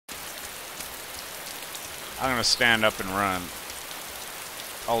I'm gonna stand up and run.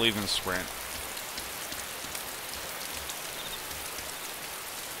 I'll even sprint.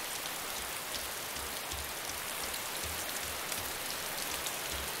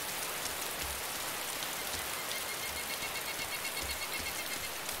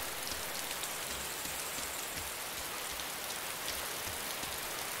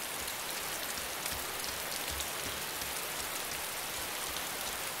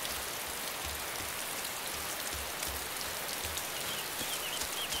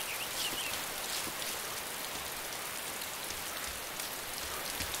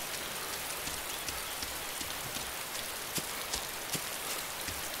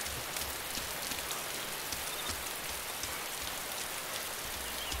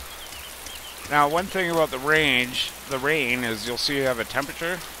 Now, one thing about the rain is you'll see you have a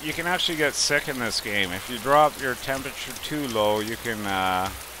temperature. You can actually get sick in this game. If you drop your temperature too low, you can,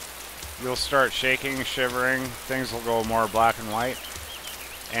 you'll start shaking, shivering, things will go more black and white,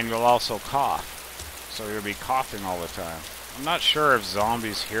 and you'll also cough. So you'll be coughing all the time. I'm not sure if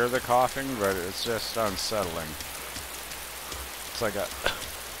zombies hear the coughing, but it's just unsettling. It's like a...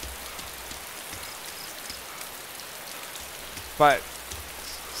 But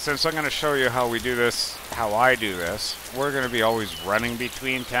since I'm going to show you how we do this, how I do this, we're going to be always running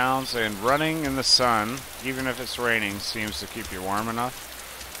between towns, and running in the sun, even if it's raining, seems to keep you warm enough.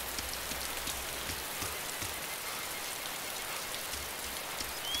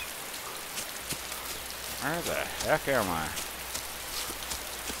 Where the heck am I?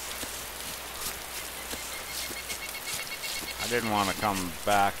 I didn't want to come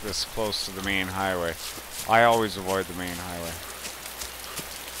back this close to the main highway. I always avoid the main highway.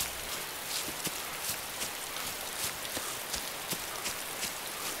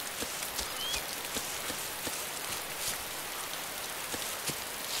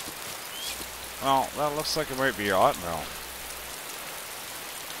 Well, that looks like it might be Otmel.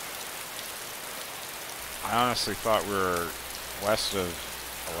 I honestly thought we were west of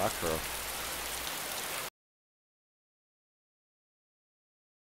Electro.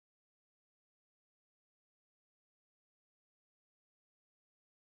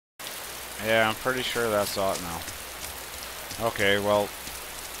 Yeah, I'm pretty sure that's Otmel. Okay, well,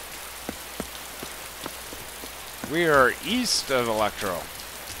 we are east of Electro,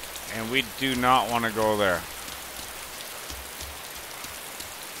 and we do not want to go there.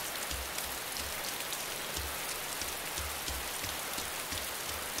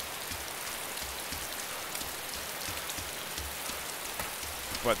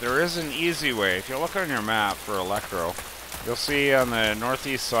 But there is an easy way. If you look on your map for Electro, you'll see on the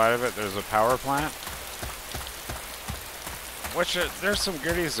northeast side of it there's a power plant. Which, there's some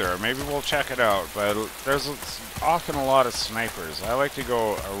goodies there. Maybe we'll check it out. But there's often a lot of snipers. I like to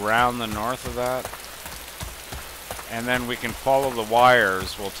go around the north of that. And then we can follow the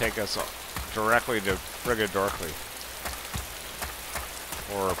wires. Will take us directly to Frigadorkly.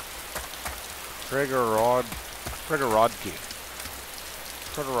 Or Frigarodki.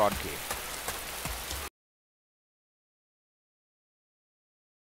 Frigarodki.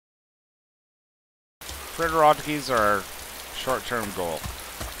 Frigarodkis are short-term goal.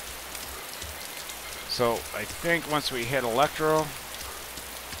 So I think once we hit Electro,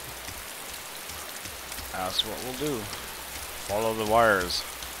 that's what we'll do. Follow the wires.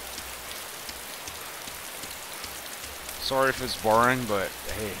 Sorry if it's boring, but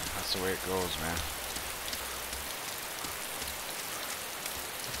hey, that's the way it goes, man.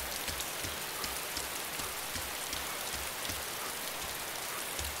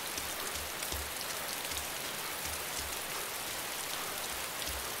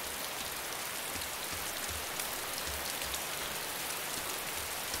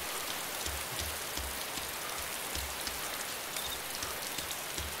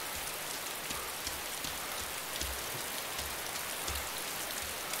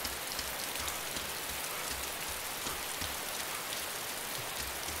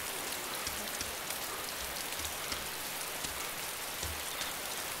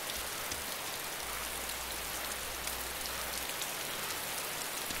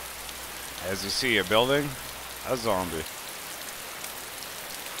 As you see a building, a zombie.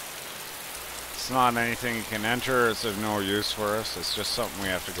 It's not anything you can enter, it's of no use for us, it's just something we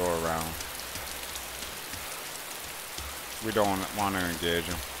have to go around. We don't want to engage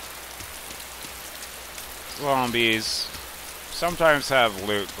them. Zombies sometimes have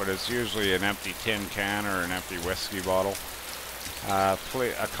loot, but it's usually an empty tin can or an empty whiskey bottle. A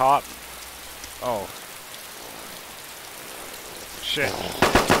cop. Oh. Shit.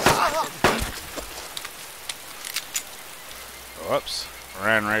 Whoops.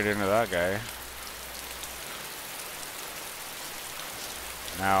 Ran right into that guy.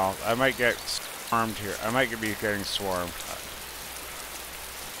 Now, I might get swarmed here. I might be getting swarmed.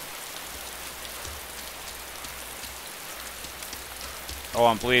 Oh,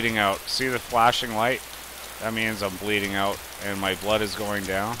 I'm bleeding out. See the flashing light? That means I'm bleeding out and my blood is going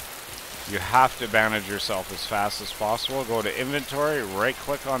down. You have to bandage yourself as fast as possible. Go to inventory, right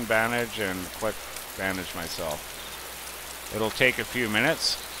click on bandage and click bandage myself. It'll take a few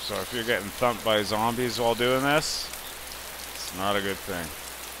minutes, so if you're getting thumped by zombies while doing this, it's not a good thing.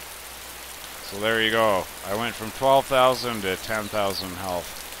 So there you go. I went from 12,000 to 10,000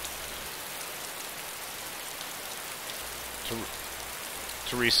 health.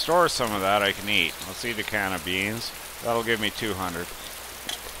 To restore some of that, I can eat. Let's eat a can of beans. That'll give me 200.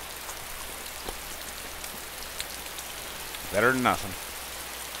 Better than nothing.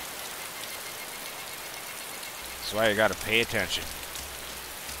 That's why you gotta pay attention.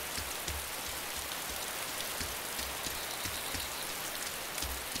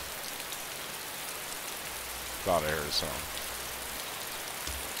 Thought I heard something.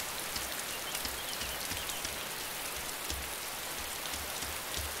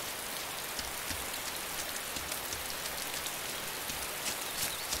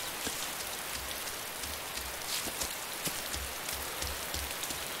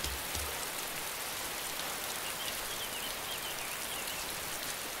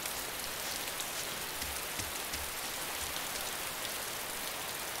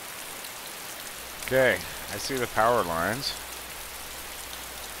 Okay, I see the power lines.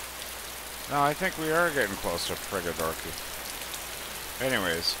 No, I think we are getting close to Frigadorki.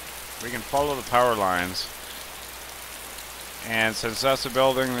 Anyways, we can follow the power lines. And since that's a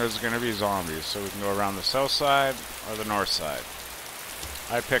building, there's going to be zombies. So we can go around the south side or the north side.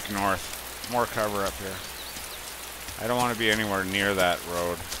 I pick north. More cover up here. I don't want to be anywhere near that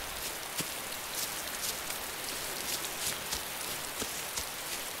road.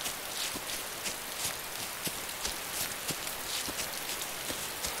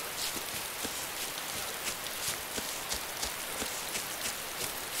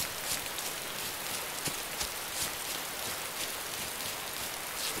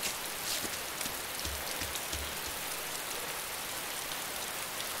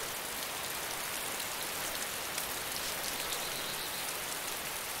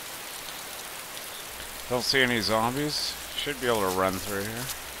 Don't see any zombies. Should be able to run through here.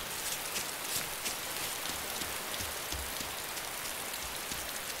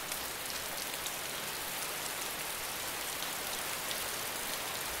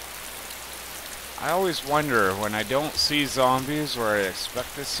 I always wonder when I don't see zombies where I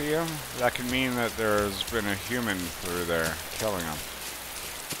expect to see them, that can mean that there's been a human through there killing them.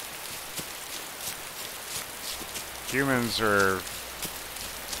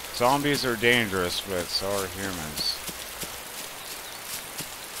 Zombies are dangerous, but so are humans.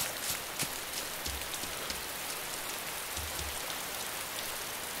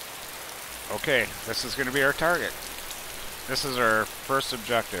 Okay, this is going to be our target. This is our first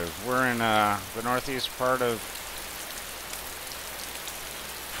objective. We're in the northeast part of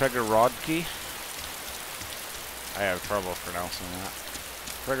Frigarodki. I have trouble pronouncing that.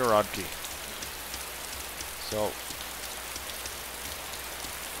 Frigarodki. So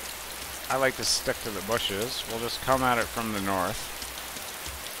I like to stick to the bushes. We'll just come at it from the north.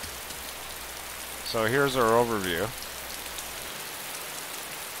 So here's our overview.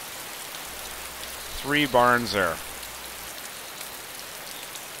 3 barns there.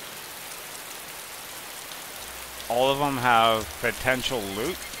 All of them have potential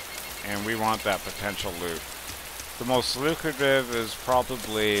loot, and we want that potential loot. The most lucrative is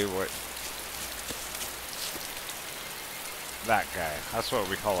probably that guy. That's what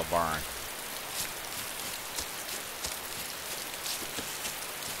we call a barn.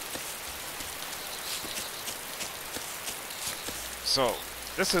 So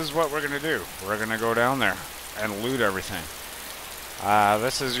this is what we're going to do. We're going to go down there and loot everything.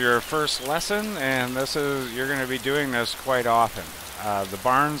 This is your first lesson, and you're going to be doing this quite often. The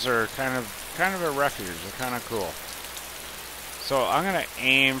barns are kind of a refuge. They're kind of cool. So I'm going to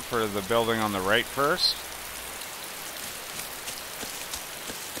aim for the building on the right first.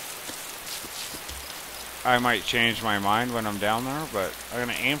 I might change my mind when I'm down there, but I'm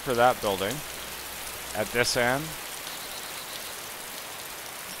going to aim for that building at this end.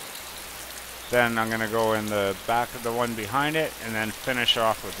 Then I'm going to go in the back of the one behind it and then finish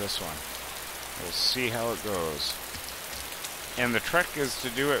off with this one. We'll see how it goes. And the trick is to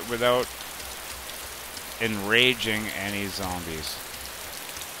do it without enraging any zombies.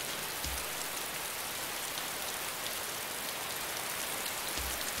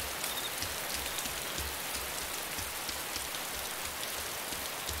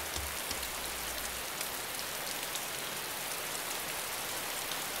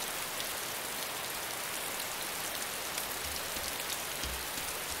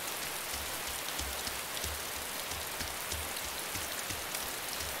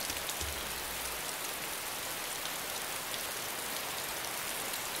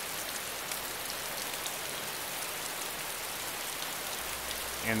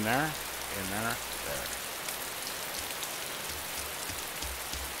 In there, in there, there.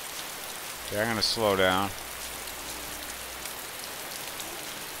 Okay, I'm gonna slow down.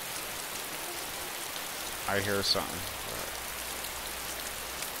 I hear something.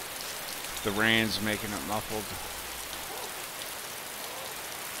 The rain's making it muffled.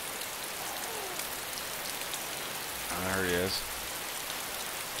 Oh, there he is.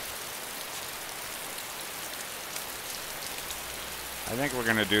 I think we're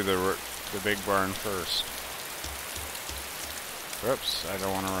gonna do the big barn first. Whoops, I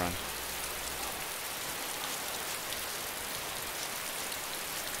don't want to run.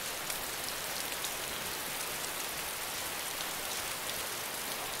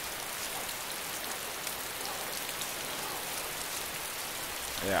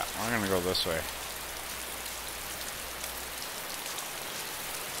 Yeah, we're gonna go this way.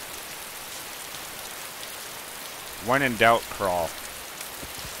 When in doubt, crawl.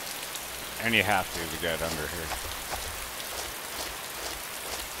 And you have to get under here.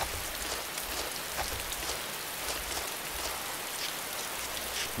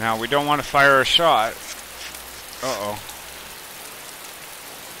 Now, we don't want to fire a shot. Uh-oh.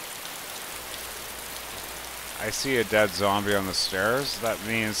 I see a dead zombie on the stairs. That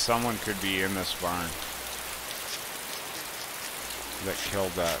means someone could be in this barn that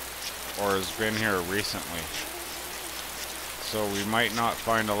killed that, or has been here recently. So we might not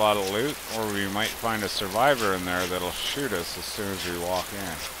find a lot of loot, or we might find a survivor in there that'll shoot us as soon as we walk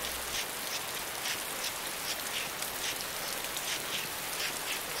in.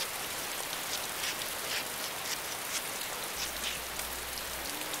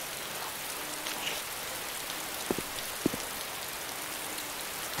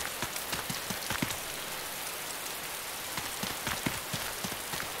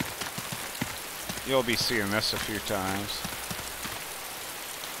 You'll be seeing this a few times.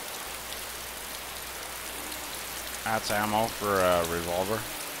 That's ammo for a revolver.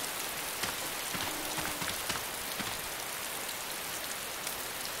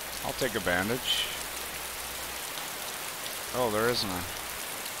 I'll take a bandage. Oh, there is none.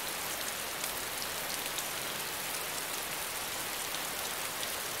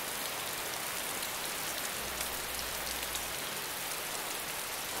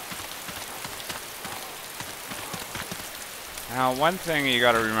 Now, one thing you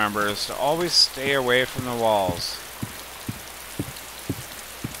gotta remember is to always stay away from the walls.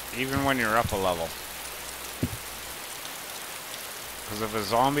 Even when you're up a level. Because if a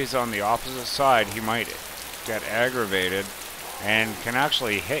zombie's on the opposite side, he might get aggravated and can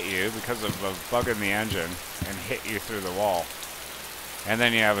actually hit you because of a bug in the engine and hit you through the wall. And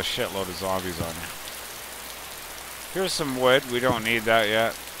then you have a shitload of zombies on you. Here's some wood. We don't need that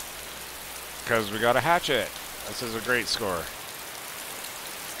yet because we got a hatchet. This is a great score.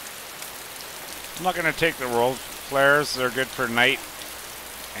 I'm not going to take the roll flares. They're good for night.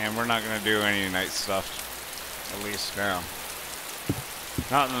 And we're not going to do any night stuff. At least now.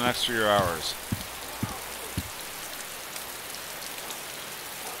 Not in the next few hours.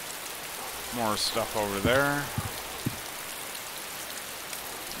 More stuff over there.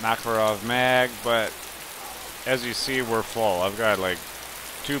 Makarov mag, but as you see, we're full. I've got like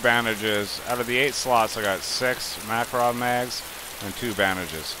 2 bandages. Out of the 8 slots, I got 6 Makarov mags and 2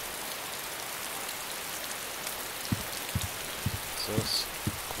 bandages. So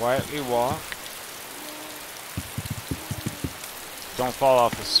quietly walk. Don't fall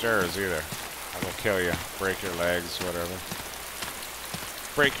off the stairs either. That'll kill you. Break your legs, whatever.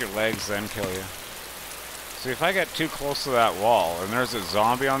 Break your legs, then kill you. See, if I get too close to that wall and there's a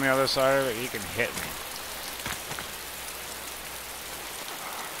zombie on the other side of it, he can hit me.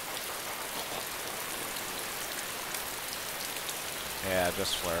 Yeah,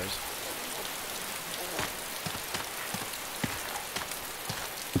 just flares.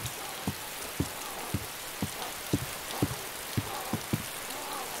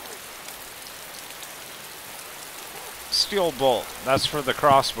 Steel bolt, that's for the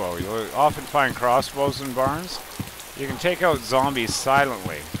crossbow. You'll often find crossbows in barns. You can take out zombies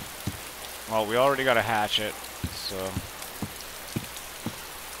silently. Well, we already got a hatchet, so...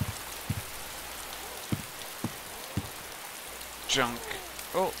 Junk.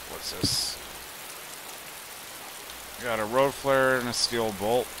 Oh, what's this? Got a road flare and a steel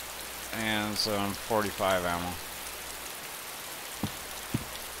bolt and some 45 ammo.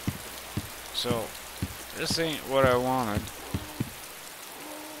 So, this ain't what I wanted.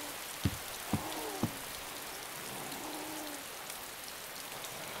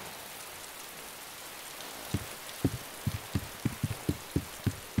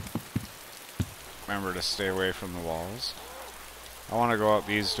 Remember to stay away from the walls. I want to go up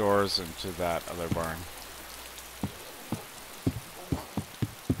these doors into that other barn.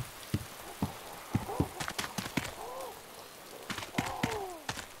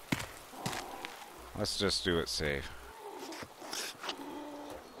 Let's just do it safe.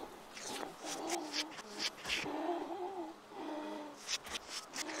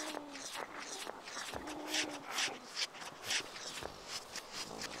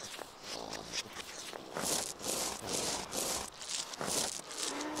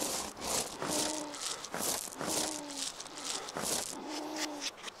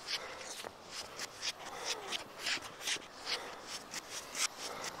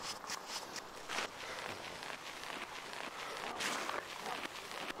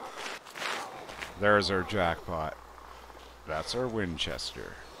 There's our jackpot. That's our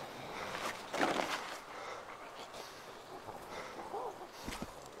Winchester.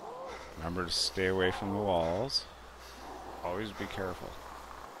 Remember to stay away from the walls. Always be careful.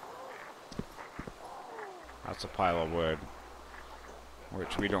 That's a pile of wood,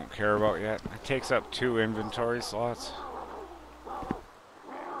 which we don't care about yet. It takes up 2 inventory slots.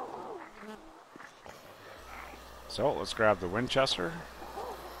 So let's grab the Winchester.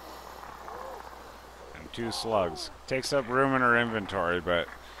 2 slugs. Takes up room in our inventory, but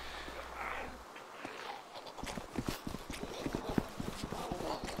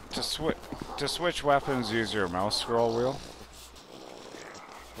to switch weapons, use your mouse scroll wheel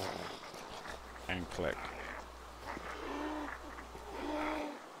and click.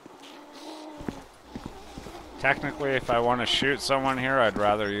 Technically, if I want to shoot someone here, I'd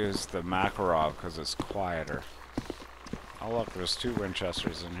rather use the Makarov because it's quieter. Oh look, there's 2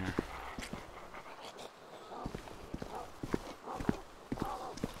 Winchesters in here.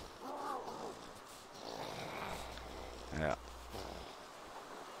 Yeah.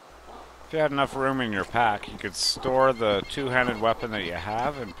 If you had enough room in your pack, you could store the 2-handed weapon that you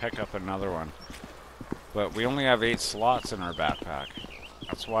have and pick up another one. But we only have 8 slots in our backpack.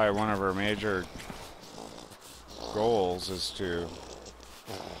 That's why one of our major goals is to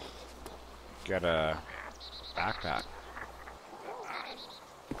get a backpack.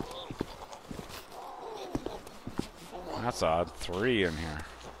 That's odd. 3 in here.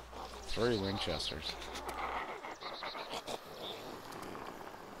 3 Winchesters.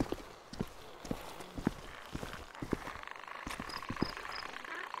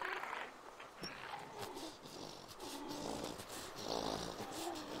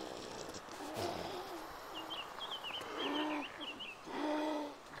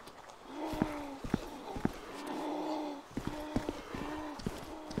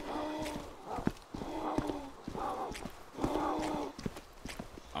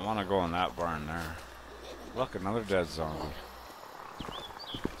 I want to go in that barn there. Look, another dead zombie.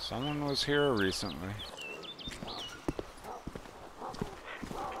 Someone was here recently.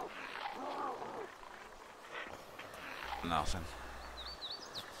 Nothing.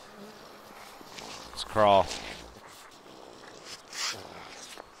 Let's crawl.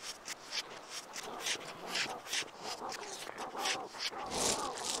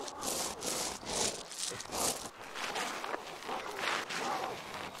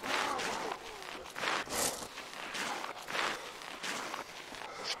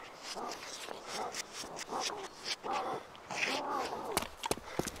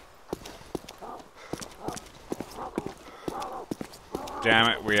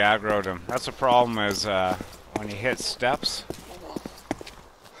 Damn it, we aggroed him. That's the problem is when you hit steps.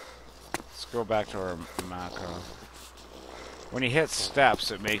 Let's go back to our macro. When you hit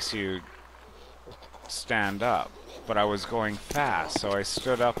steps, it makes you stand up. But I was going fast, so I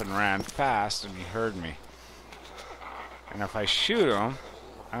stood up and ran fast, and he heard me. And if I shoot him,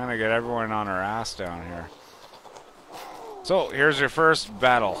 I'm gonna get everyone on our ass down here. So, here's your first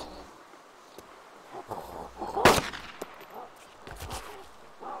battle.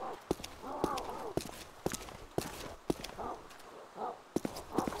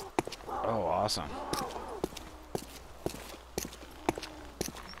 Oh, awesome.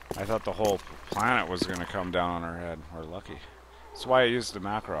 I thought the whole planet was going to come down on our head. We're lucky. That's why I used the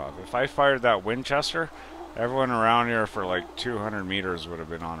Makarov. If I fired that Winchester, everyone around here for like 200 meters would have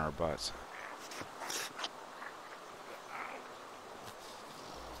been on our butts.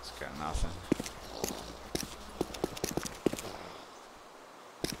 It's got nothing.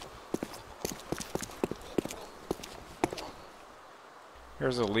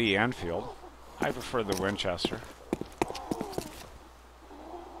 Here's a Lee Enfield. I prefer the Winchester.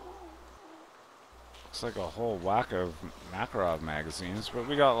 Looks like a whole whack of Makarov magazines, but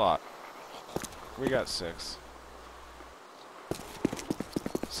we got a lot. We got 6.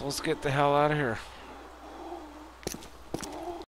 So let's get the hell out of here.